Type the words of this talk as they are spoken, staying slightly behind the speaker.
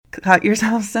cut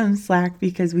yourself some slack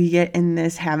because we get in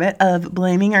this habit of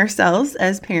blaming ourselves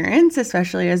as parents,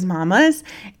 especially as mamas,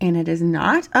 and it is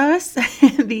not us.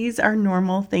 These are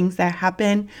normal things that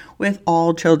happen with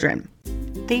all children.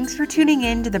 Thanks for tuning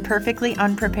in to the Perfectly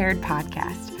Unprepared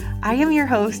podcast. I am your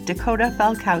host, Dakota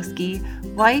Falkowski,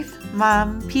 wife,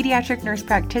 mom, pediatric nurse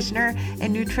practitioner,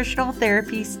 and nutritional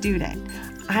therapy student.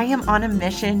 I am on a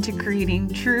mission to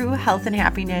creating true health and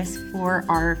happiness for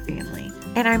our family.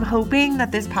 And I'm hoping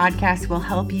that this podcast will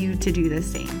help you to do the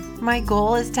same. My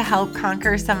goal is to help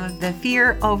conquer some of the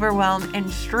fear, overwhelm, and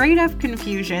straight up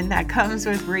confusion that comes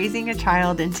with raising a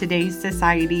child in today's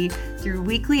society through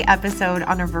weekly episode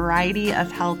on a variety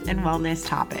of health and wellness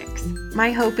topics.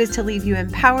 My hope is to leave you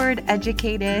empowered,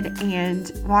 educated,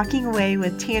 and walking away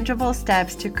with tangible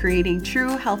steps to creating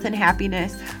true health and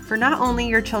happiness for not only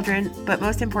your children, but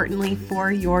most importantly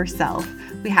for yourself.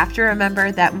 We have to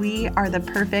remember that we are the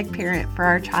perfect parent for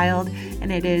our child,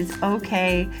 and it is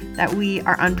okay that we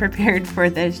are unprepared for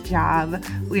this job.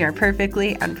 We are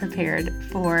perfectly unprepared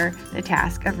for the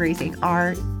task of raising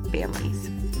our families.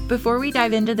 Before we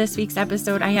dive into this week's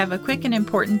episode, I have a quick and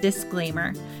important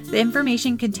disclaimer. The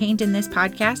information contained in this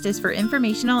podcast is for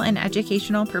informational and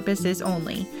educational purposes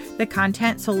only. The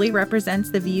content solely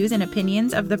represents the views and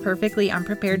opinions of the Perfectly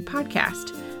Unprepared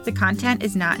podcast. The content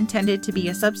is not intended to be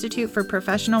a substitute for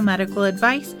professional medical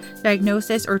advice,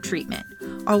 diagnosis, or treatment.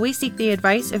 Always seek the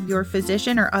advice of your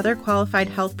physician or other qualified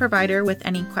health provider with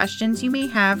any questions you may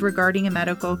have regarding a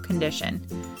medical condition.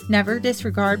 Never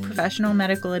disregard professional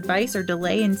medical advice or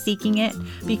delay in seeking it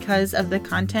because of the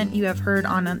content you have heard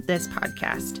on this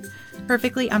podcast.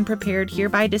 Perfectly Unprepared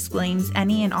hereby disclaims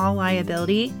any and all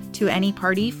liability to any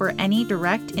party for any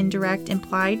direct, indirect,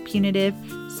 implied, punitive,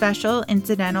 special,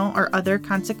 incidental, or other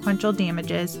consequential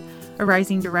damages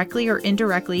arising directly or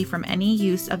indirectly from any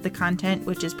use of the content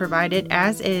which is provided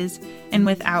as is and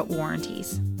without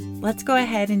warranties. Let's go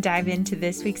ahead and dive into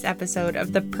this week's episode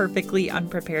of the Perfectly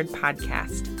Unprepared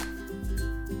podcast.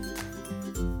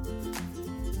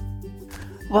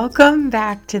 Welcome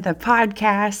back to the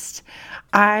podcast.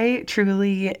 I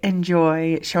truly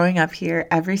enjoy showing up here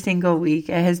every single week.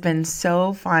 It has been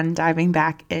so fun diving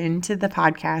back into the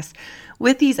podcast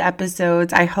with these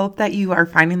episodes. I hope that you are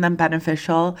finding them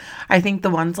beneficial. I think the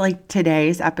ones like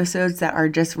today's episodes that are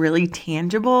just really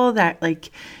tangible, that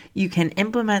like you can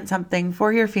implement something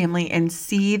for your family and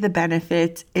see the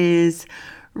benefits, is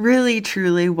really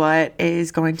truly what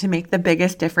is going to make the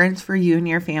biggest difference for you and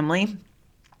your family.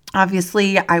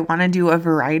 Obviously, I want to do a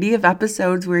variety of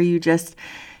episodes where you just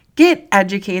get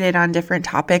educated on different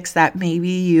topics that maybe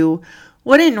you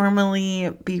wouldn't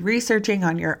normally be researching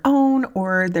on your own,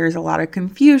 or there's a lot of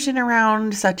confusion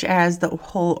around, such as the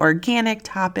whole organic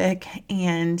topic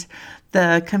and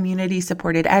the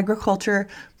community-supported agriculture.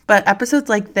 But episodes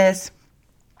like this,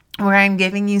 where I'm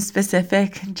giving you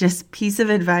specific just piece of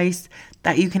advice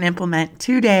that you can implement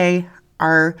today,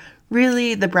 are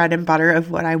really the bread and butter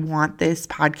of what I want this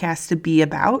podcast to be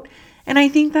about. And I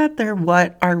think that they're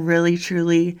what are really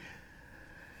truly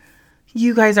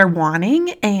you guys are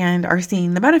wanting and are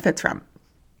seeing the benefits from.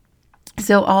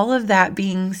 So all of that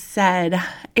being said,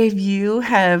 if you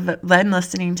have been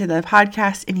listening to the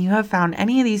podcast and you have found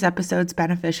any of these episodes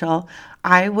beneficial,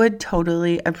 I would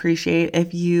totally appreciate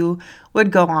if you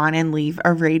would go on and leave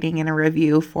a rating and a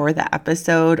review for the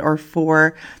episode or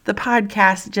for the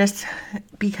podcast, just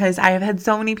because I have had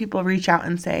so many people reach out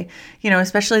and say,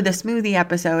 especially the smoothie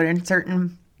episode and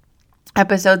certain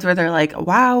episodes where they're like,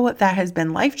 wow, that has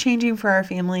been life-changing for our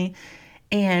family.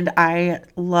 And I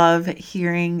love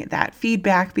hearing that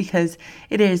feedback because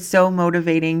it is so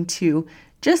motivating to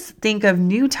just think of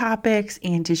new topics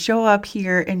and to show up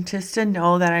here and just to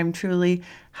know that I'm truly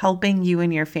helping you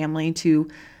and your family to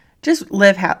just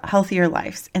live healthier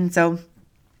lives. And so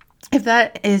if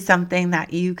that is something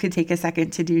that you could take a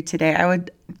second to do today, I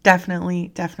would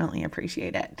definitely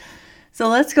appreciate it. So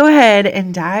let's go ahead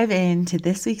and dive into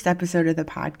this week's episode of the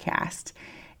podcast.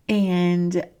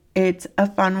 And it's a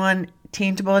fun one.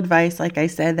 Tangible advice, like I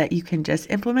said, that you can just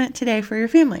implement today for your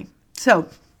family. So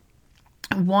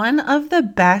one of the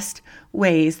best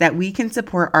ways that we can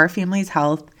support our family's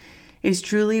health is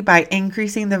truly by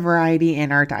increasing the variety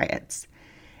in our diets.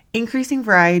 Increasing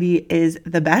variety is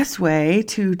the best way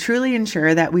to truly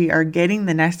ensure that we are getting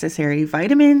the necessary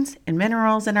vitamins and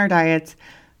minerals in our diets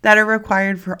that are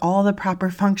required for all the proper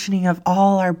functioning of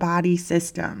all our body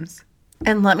systems.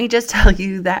 And let me just tell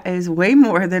you, that is way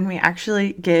more than we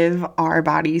actually give our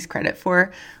bodies credit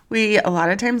for. We a lot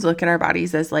of times look at our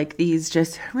bodies as like these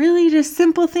just really just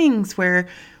simple things where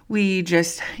we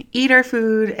just eat our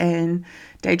food and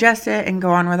digest it and go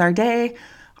on with our day.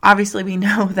 Obviously, we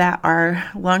know that our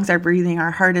lungs are breathing,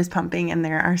 our heart is pumping, and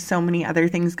there are so many other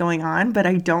things going on, but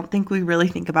I don't think we really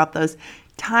think about those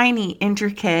tiny,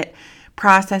 intricate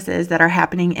processes that are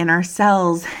happening in our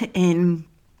cells, in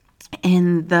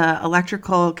the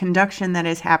electrical conduction that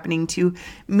is happening to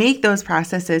make those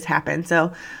processes happen.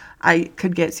 So I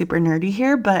could get super nerdy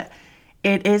here, but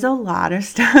it is a lot of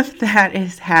stuff that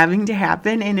is having to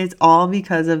happen, and it's all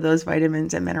because of those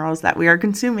vitamins and minerals that we are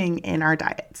consuming in our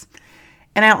diets.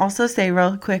 And I'll also say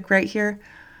real quick right here,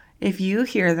 if you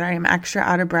hear that I am extra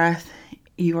out of breath,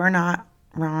 you are not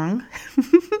wrong.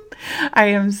 I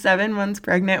am 7 months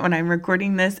pregnant when I'm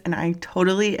recording this, and I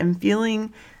totally am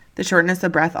feeling the shortness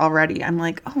of breath already. I'm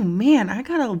like, oh man, I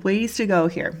got a ways to go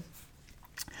here.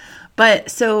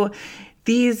 But so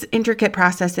these intricate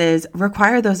processes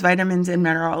require those vitamins and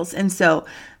minerals. And so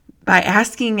by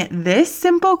asking this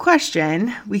simple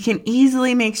question, we can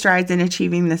easily make strides in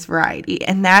achieving this variety.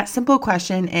 And that simple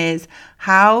question is,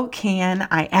 how can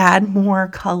I add more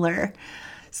color?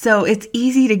 So it's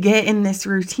easy to get in this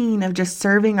routine of just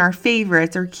serving our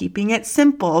favorites or keeping it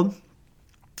simple.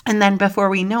 And then before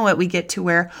we know it, we get to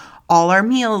where all our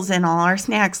meals and all our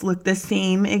snacks look the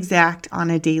same exact on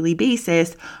a daily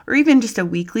basis or even just a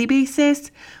weekly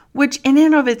basis, which in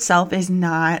and of itself is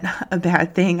not a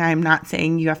bad thing. I'm not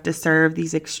saying you have to serve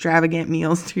these extravagant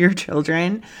meals to your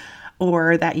children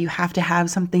or that you have to have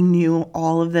something new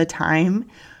all of the time.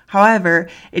 However,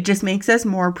 it just makes us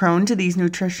more prone to these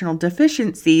nutritional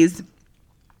deficiencies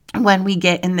when we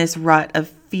get in this rut of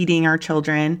feeding our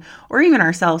children or even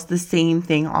ourselves the same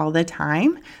thing all the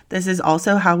time. This is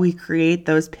also how we create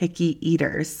those picky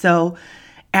eaters. So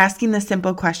asking the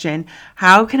simple question,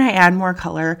 how can I add more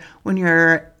color when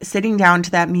you're sitting down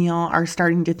to that meal or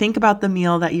starting to think about the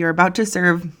meal that you're about to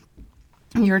serve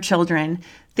your children?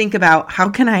 Think about, how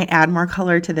can I add more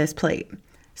color to this plate?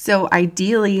 So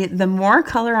ideally, the more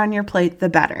color on your plate, the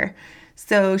better.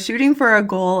 So shooting for a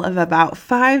goal of about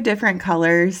 5 different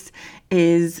colors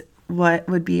is what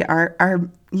would be our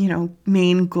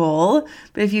main goal.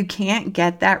 But if you can't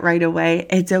get that right away,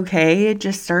 it's okay.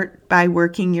 Just start by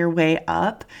working your way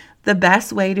up. The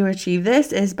best way to achieve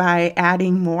this is by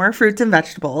adding more fruits and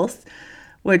vegetables,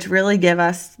 which really give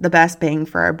us the best bang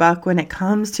for our buck when it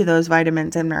comes to those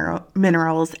vitamins and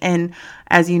minerals. And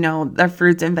as you know, the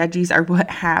fruits and veggies are what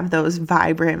have those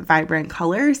vibrant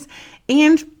colors.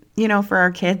 And, for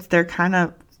our kids, they're kind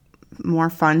of more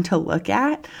fun to look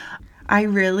at. I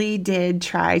really did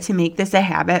try to make this a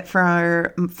habit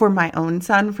for my own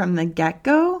son from the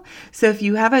get-go. So if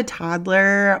you have a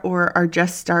toddler or are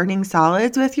just starting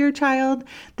solids with your child,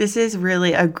 this is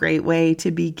really a great way to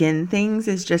begin things,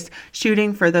 is just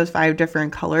shooting for those 5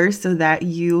 different colors so that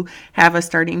you have a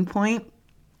starting point.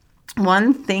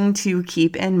 One thing to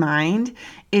keep in mind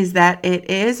is that it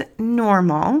is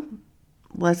normal.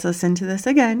 Let's listen to this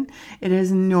again. It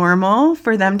is normal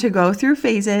for them to go through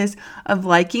phases of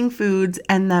liking foods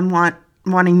and then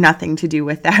wanting nothing to do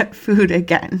with that food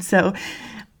again. So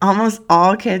almost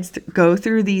all kids go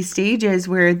through these stages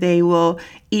where they will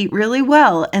eat really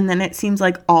well, and then it seems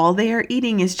like all they are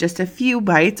eating is just a few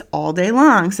bites all day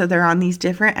long. So they're on these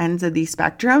different ends of these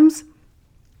spectrums.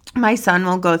 My son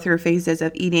will go through phases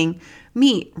of eating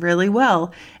meat really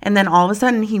well, and then all of a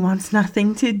sudden he wants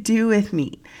nothing to do with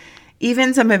meat.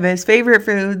 Even some of his favorite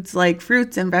foods like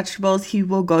fruits and vegetables, he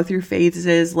will go through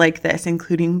phases like this,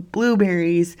 including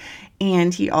blueberries,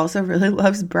 and he also really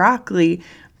loves broccoli,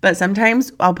 but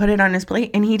sometimes I'll put it on his plate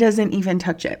and he doesn't even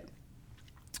touch it.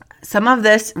 Some of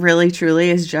this really truly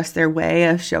is just their way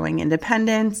of showing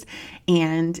independence,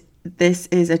 and this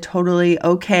is a totally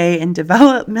okay and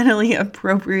developmentally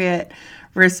appropriate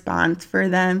response for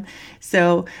them.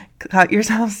 So cut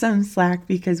yourself some slack,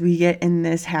 because we get in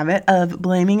this habit of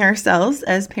blaming ourselves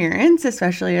as parents,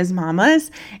 especially as mamas,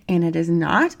 and it is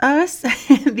not us.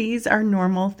 These are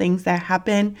normal things that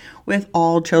happen with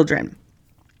all children.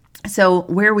 So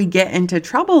where we get into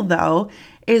trouble, though,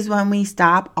 is when we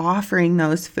stop offering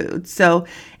those foods. So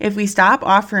if we stop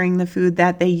offering the food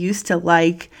that they used to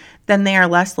like, then they are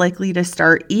less likely to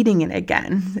start eating it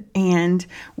again. And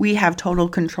we have total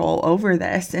control over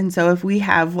this. And so if we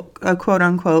have a quote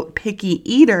unquote picky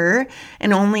eater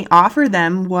and only offer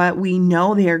them what we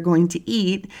know they are going to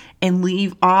eat and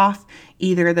leave off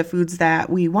either the foods that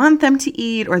we want them to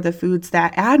eat or the foods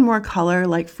that add more color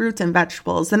like fruits and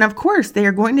vegetables, then of course they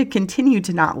are going to continue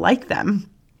to not like them.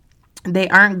 They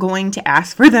aren't going to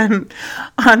ask for them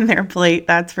on their plate,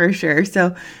 that's for sure.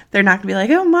 So they're not going to be like,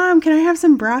 oh, Mom, can I have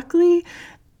some broccoli?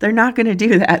 they're not going to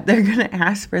do that. They're going to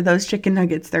ask for those chicken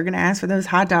nuggets. They're going to ask for those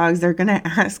hot dogs. They're going to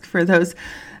ask for those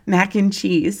mac and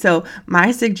cheese. So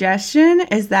my suggestion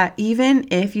is that even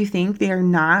if you think they're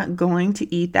not going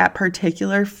to eat that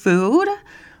particular food,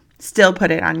 still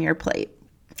put it on your plate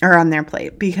or on their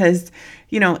plate, because,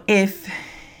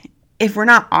 if we're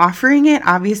not offering it,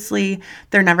 obviously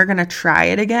they're never going to try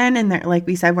it again. And like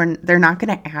we said, they're not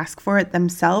going to ask for it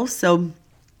themselves. So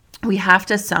we have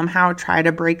to somehow try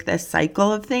to break this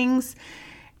cycle of things.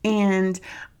 And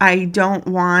I don't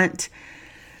want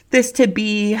this to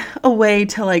be a way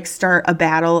to like start a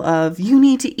battle of you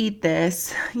need to eat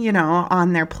this,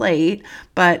 on their plate.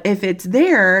 But if it's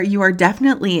there, you are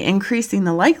definitely increasing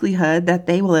the likelihood that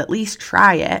they will at least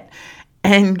try it.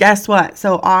 And guess what?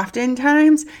 So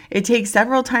oftentimes it takes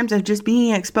several times of just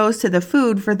being exposed to the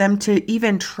food for them to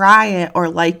even try it or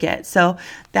like it. So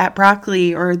that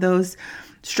broccoli or those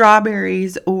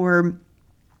strawberries or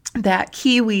that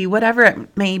kiwi, whatever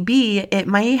it may be, it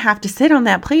might have to sit on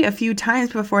that plate a few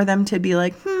times before them to be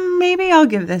like, maybe I'll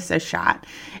give this a shot.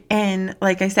 And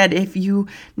like I said, if you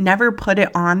never put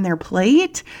it on their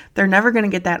plate, they're never going to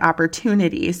get that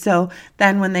opportunity. So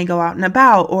then when they go out and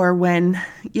about, or when,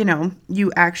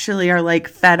 you actually are like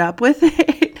fed up with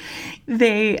it,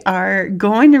 they are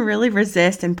going to really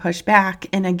resist and push back.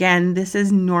 And again, this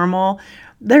is normal.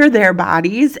 They're their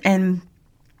bodies, and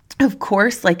of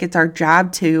course, like it's our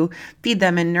job to feed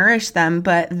them and nourish them,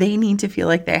 but they need to feel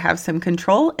like they have some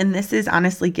control. And this is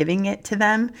honestly giving it to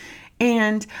them.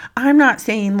 And I'm not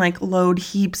saying like load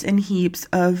heaps and heaps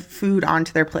of food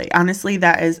onto their plate. Honestly,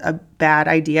 that is a bad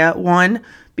idea. One,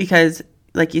 because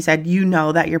like you said,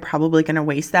 that you're probably going to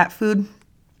waste that food.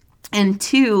 And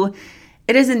two,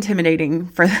 it is intimidating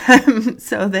for them.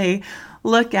 So they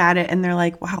look at it and they're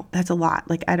like, wow, that's a lot.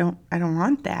 Like, I don't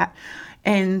want that.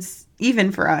 And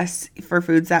even for us, for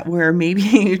foods that we're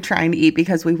maybe trying to eat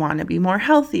because we want to be more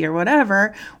healthy or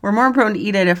whatever, we're more prone to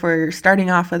eat it if we're starting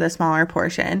off with a smaller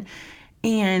portion.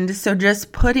 And so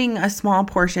just putting a small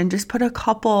portion, just put a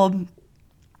couple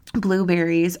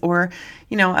blueberries or,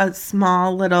 a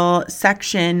small little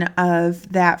section of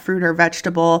that fruit or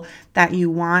vegetable that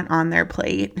you want on their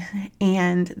plate.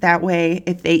 And that way,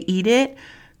 if they eat it,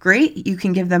 great, you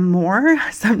can give them more.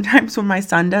 Sometimes when my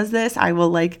son does this, I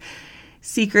will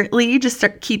secretly just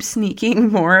keep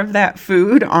sneaking more of that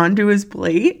food onto his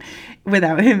plate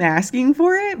without him asking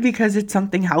for it, because it's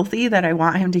something healthy that I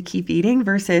want him to keep eating,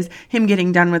 versus him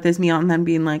getting done with his meal and then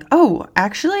being like, oh,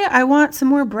 actually, I want some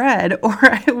more bread, or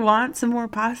I want some more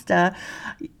pasta,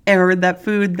 or that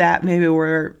food that maybe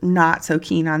we're not so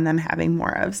keen on them having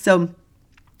more of. So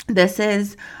this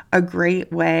is a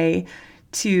great way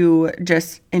to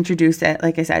just introduce it.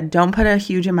 Like I said, don't put a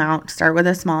huge amount, start with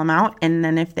a small amount, and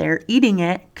then if they're eating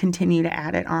it, continue to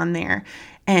add it on there.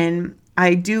 And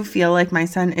I do feel like my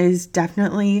son is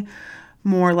definitely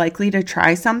more likely to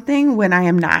try something when I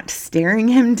am not staring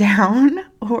him down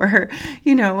or,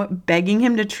 begging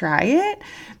him to try it,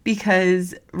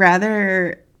 because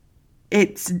rather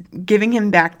it's giving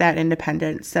him back that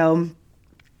independence. So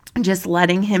just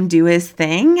letting him do his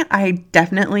thing, I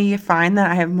definitely find that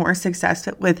I have more success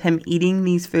with him eating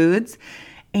these foods.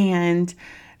 And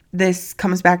this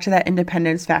comes back to that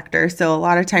independence factor. So a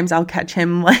lot of times I'll catch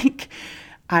him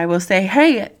I will say,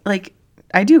 hey,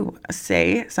 I do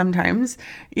say sometimes,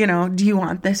 do you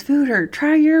want this food, or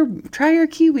try your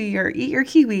kiwi, or eat your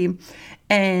kiwi?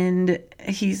 And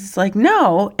he's like,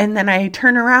 no. And then I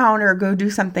turn around or go do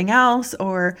something else,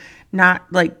 or not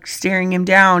staring him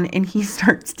down, and he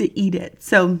starts to eat it.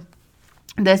 So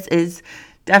this is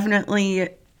definitely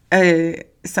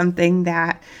something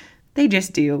that they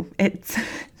just do. It's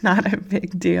not a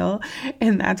big deal.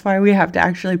 And that's why we have to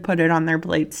actually put it on their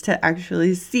plates to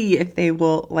actually see if they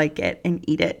will like it and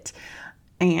eat it.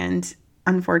 And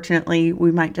unfortunately,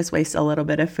 we might just waste a little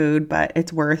bit of food, but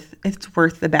it's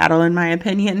worth the battle, in my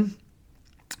opinion,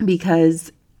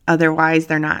 because otherwise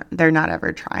they're not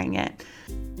ever trying it.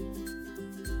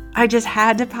 I just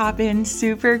had to pop in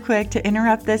super quick to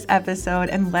interrupt this episode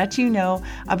and let you know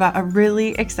about a really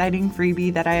exciting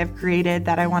freebie that I have created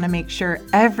that I want to make sure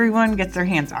everyone gets their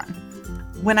hands on.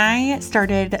 When I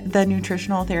started the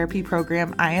nutritional therapy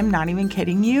program, I am not even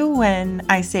kidding you when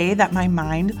I say that my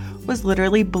mind was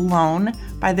literally blown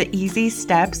by the easy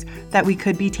steps that we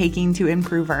could be taking to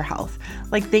improve our health.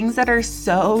 Things that are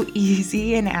so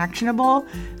easy and actionable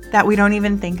that we don't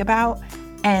even think about,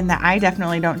 and that I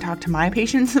definitely don't talk to my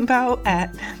patients about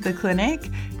at the clinic.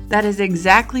 That is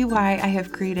exactly why I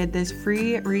have created this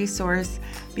free resource,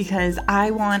 because I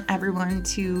want everyone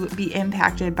to be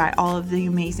impacted by all of the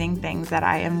amazing things that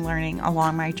I am learning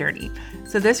along my journey.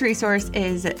 So this resource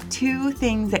is 2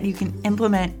 things that you can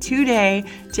implement today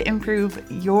to improve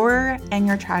your and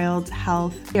your child's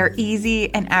health. They're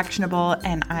easy and actionable,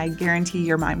 and I guarantee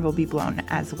your mind will be blown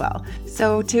as well.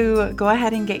 So to go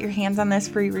ahead and get your hands on this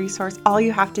free resource, all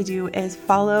you have to do is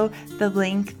follow the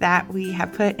link that we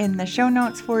have put in the show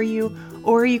notes for you,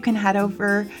 or you can head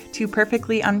over to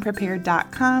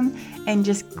perfectlyunprepared.com and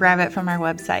just grab it from our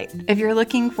website. If you're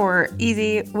looking for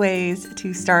easy ways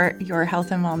to start your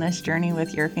health and wellness journey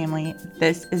with your family,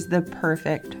 this is the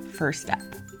perfect first step.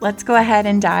 Let's go ahead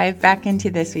and dive back into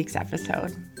this week's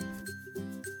episode.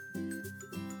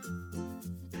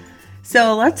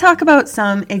 So let's talk about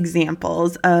some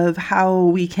examples of how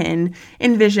we can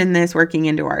envision this working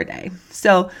into our day.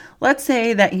 So let's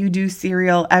say that you do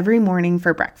cereal every morning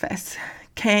for breakfast.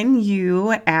 Can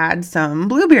you add some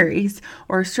blueberries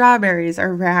or strawberries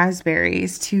or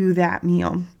raspberries to that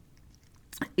meal?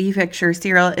 You picture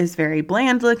cereal is very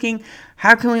bland looking.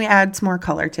 How can we add some more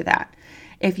color to that?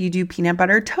 If you do peanut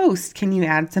butter toast, can you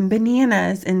add some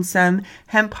bananas and some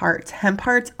hemp hearts? Hemp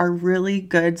hearts are really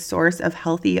good source of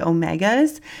healthy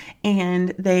omegas,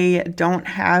 and they don't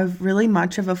have really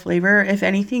much of a flavor. If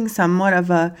anything, somewhat of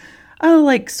a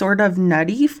like sort of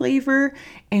nutty flavor,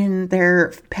 and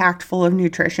they're packed full of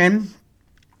nutrition.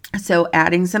 So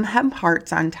adding some hemp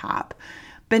hearts on top.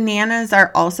 Bananas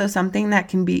are also something that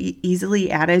can be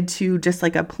easily added to just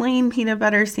like a plain peanut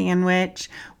butter sandwich.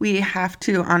 We have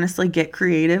to honestly get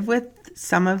creative with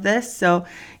some of this. So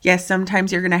yes,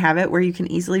 sometimes you're going to have it where you can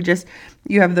easily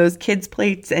you have those kids'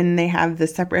 plates and they have the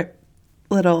separate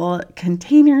little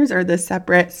containers or the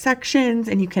separate sections,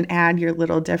 and you can add your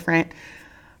little different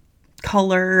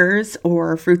colors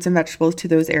or fruits and vegetables to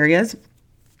those areas.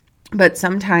 But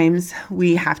sometimes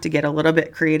we have to get a little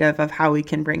bit creative of how we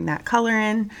can bring that color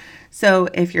in. So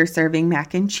if you're serving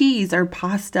mac and cheese or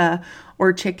pasta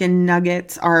or chicken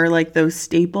nuggets are like those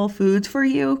staple foods for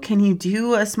you, can you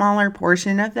do a smaller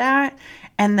portion of that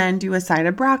and then do a side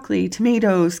of broccoli,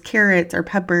 tomatoes, carrots, or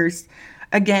peppers?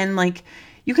 Again, like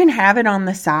you can have it on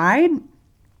the side,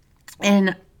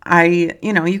 and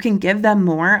you can give them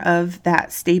more of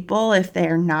that staple if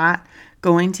they're not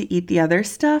going to eat the other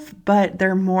stuff, but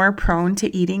they're more prone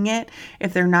to eating it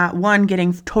if they're not, one,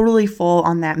 getting totally full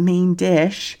on that main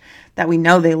dish that we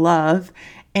know they love,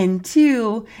 and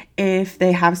 2, if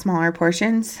they have smaller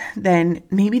portions, then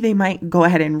maybe they might go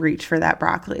ahead and reach for that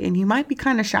broccoli, and you might be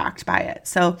kind of shocked by it.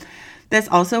 So this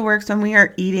also works when we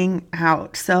are eating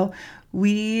out. So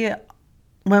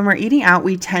when we're eating out,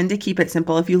 we tend to keep it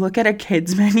simple. If you look at a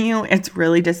kid's menu, it's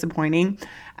really disappointing.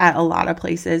 At a lot of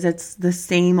places, it's the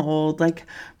same old like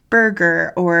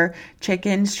burger or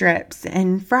chicken strips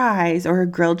and fries or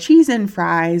grilled cheese and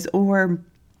fries or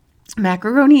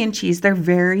macaroni and cheese. They're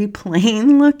very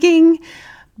plain looking,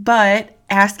 but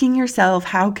asking yourself,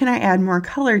 how can I add more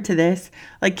color to this?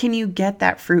 Like, can you get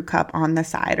that fruit cup on the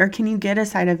side, or can you get a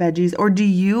side of veggies, or do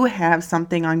you have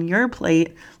something on your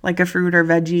plate like a fruit or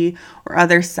veggie or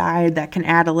other side that can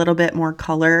add a little bit more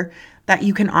color that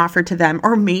you can offer to them?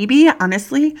 Or maybe,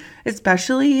 honestly,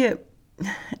 especially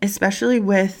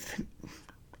with,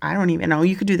 I don't even know,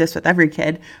 you could do this with every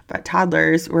kid, but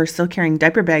toddlers, we're still carrying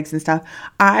diaper bags and stuff.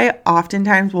 I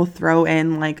oftentimes will throw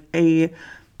in like a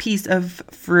piece of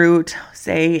fruit,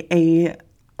 say a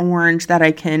orange that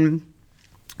I can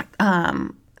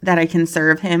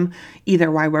serve him either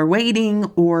while we're waiting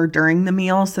or during the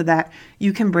meal, so that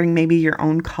you can bring maybe your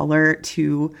own color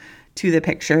to the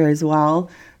picture as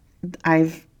well.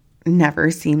 I've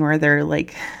never seen where they're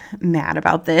like mad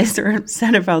about this or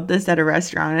upset about this at a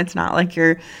restaurant. It's not like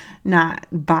you're not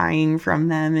buying from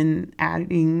them and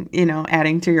adding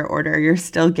to your order. You're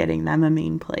still getting them a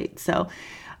main plate. So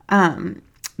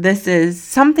this is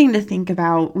something to think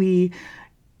about. We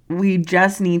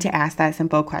just need to ask that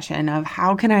simple question of,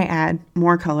 how can I add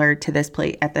more color to this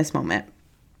plate at this moment?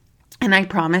 And I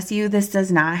promise you, this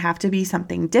does not have to be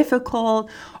something difficult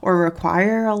or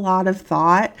require a lot of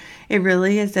thought. It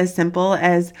really is as simple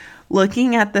as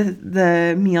looking at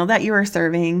the meal that you are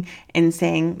serving and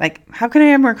saying, like, how can I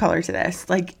add more color to this?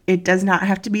 Like, it does not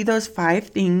have to be those 5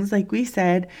 things, like we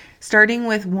said, starting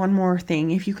with one more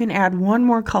thing. If you can add one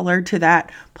more color to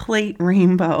that plate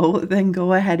rainbow, then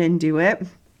go ahead and do it.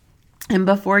 And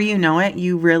before you know it,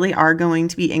 you really are going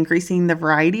to be increasing the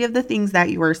variety of the things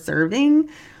that you are serving,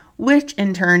 which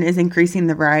in turn is increasing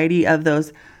the variety of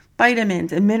those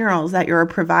vitamins and minerals that you're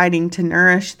providing to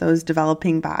nourish those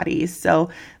developing bodies. So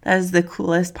that is the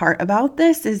coolest part about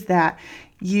this, is that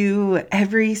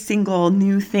every single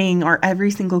new thing or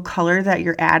every single color that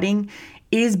you're adding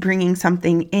is bringing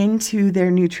something into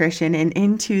their nutrition and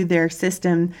into their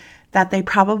system that they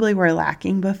probably were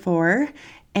lacking before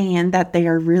and that they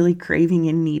are really craving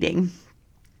and needing.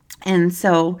 And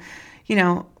so,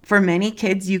 for many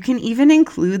kids, you can even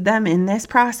include them in this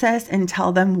process and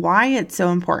tell them why it's so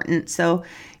important. So,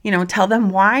 tell them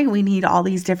why we need all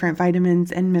these different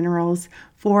vitamins and minerals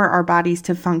for our bodies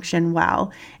to function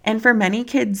well. And for many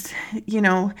kids,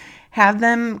 have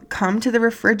them come to the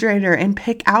refrigerator and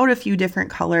pick out a few different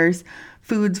colors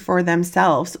foods for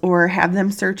themselves, or have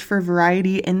them search for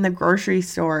variety in the grocery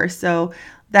store. So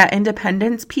that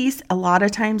independence piece, a lot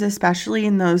of times, especially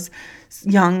in those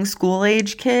young school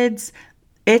age kids,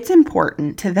 it's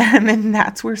important to them. And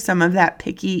that's where some of that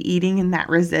picky eating and that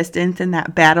resistance and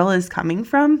that battle is coming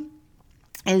from,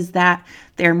 is that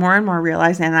they're more and more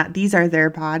realizing that these are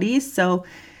their bodies. So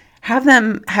have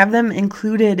them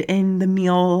included in the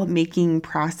meal making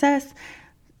process.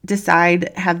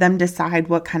 Have them decide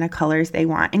what kind of colors they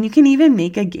want. And you can even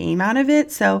make a game out of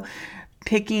it. So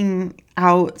picking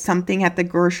out something at the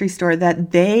grocery store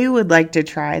that they would like to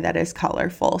try that is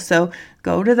colorful. So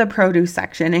go to the produce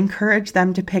section, encourage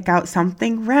them to pick out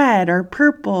something red or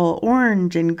purple,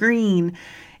 orange, and green,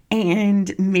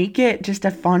 and make it just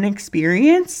a fun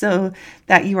experience so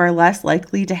that you are less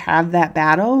likely to have that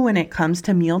battle when it comes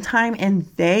to mealtime. And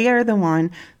they are the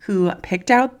one who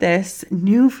picked out this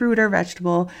new fruit or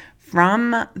vegetable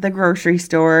from the grocery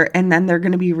store, and then they're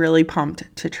going to be really pumped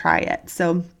to try it.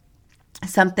 So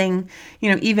something,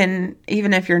 even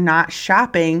if you're not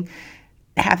shopping,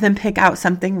 have them pick out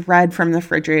something red from the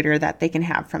refrigerator that they can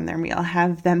have from their meal.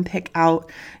 Have them pick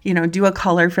out, do a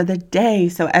color for the day.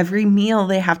 So every meal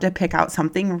they have to pick out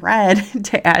something red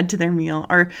to add to their meal,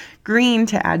 or green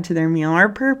to add to their meal, or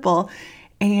purple,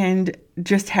 and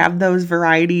just have those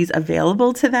varieties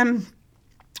available to them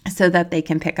so that they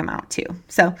can pick them out too.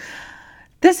 So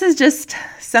this is just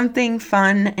something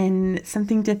fun and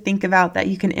something to think about that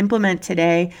you can implement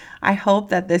today. I hope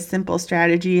that this simple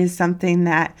strategy is something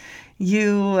that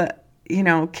you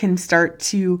can start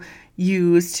to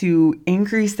use to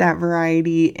increase that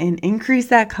variety and increase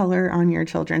that color on your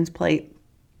children's plate.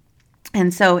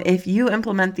 And so if you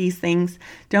implement these things,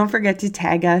 don't forget to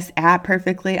tag us at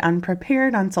Perfectly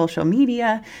Unprepared on social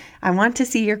media. I want to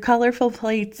see your colorful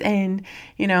plates and,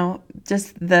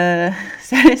 just the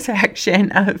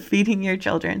satisfaction of feeding your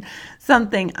children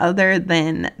something other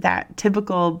than that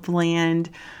typical bland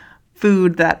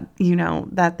food that,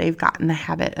 that they've gotten the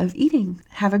habit of eating.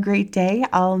 Have a great day.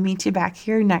 I'll meet you back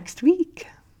here next week.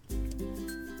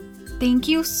 Thank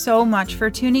you so much for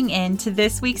tuning in to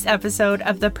this week's episode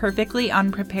of the Perfectly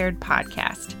Unprepared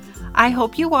podcast. I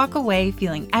hope you walk away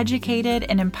feeling educated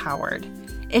and empowered.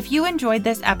 If you enjoyed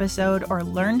this episode or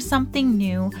learned something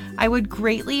new, I would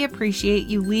greatly appreciate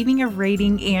you leaving a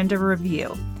rating and a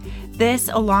review. This,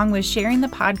 along with sharing the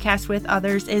podcast with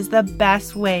others, is the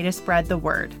best way to spread the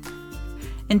word.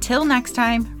 Until next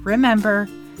time, remember,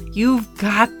 you've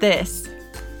got this.